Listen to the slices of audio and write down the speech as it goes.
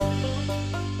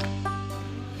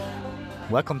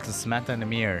Welcome to Samantha and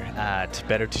Amir at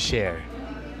Better to Share.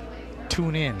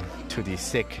 Tune in to the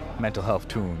sick mental health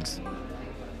tunes.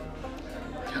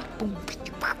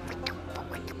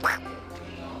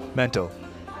 Mental.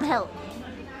 Hell.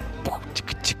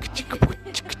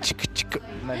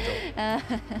 Mental.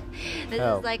 This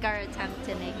Hell. is like our attempt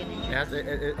to make an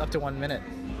intro. Up to 1 minute.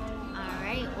 All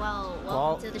right. Well,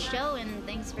 welcome to the show, and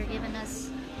thanks for giving us.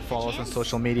 Follow us on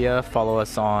social media. Follow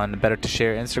us on Better to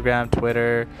Share Instagram,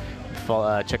 Twitter.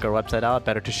 Check our website out,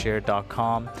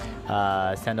 bettertoshare.com.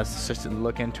 Send us just a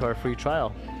look into our free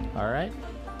trial. All right,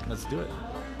 let's do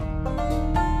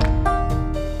it.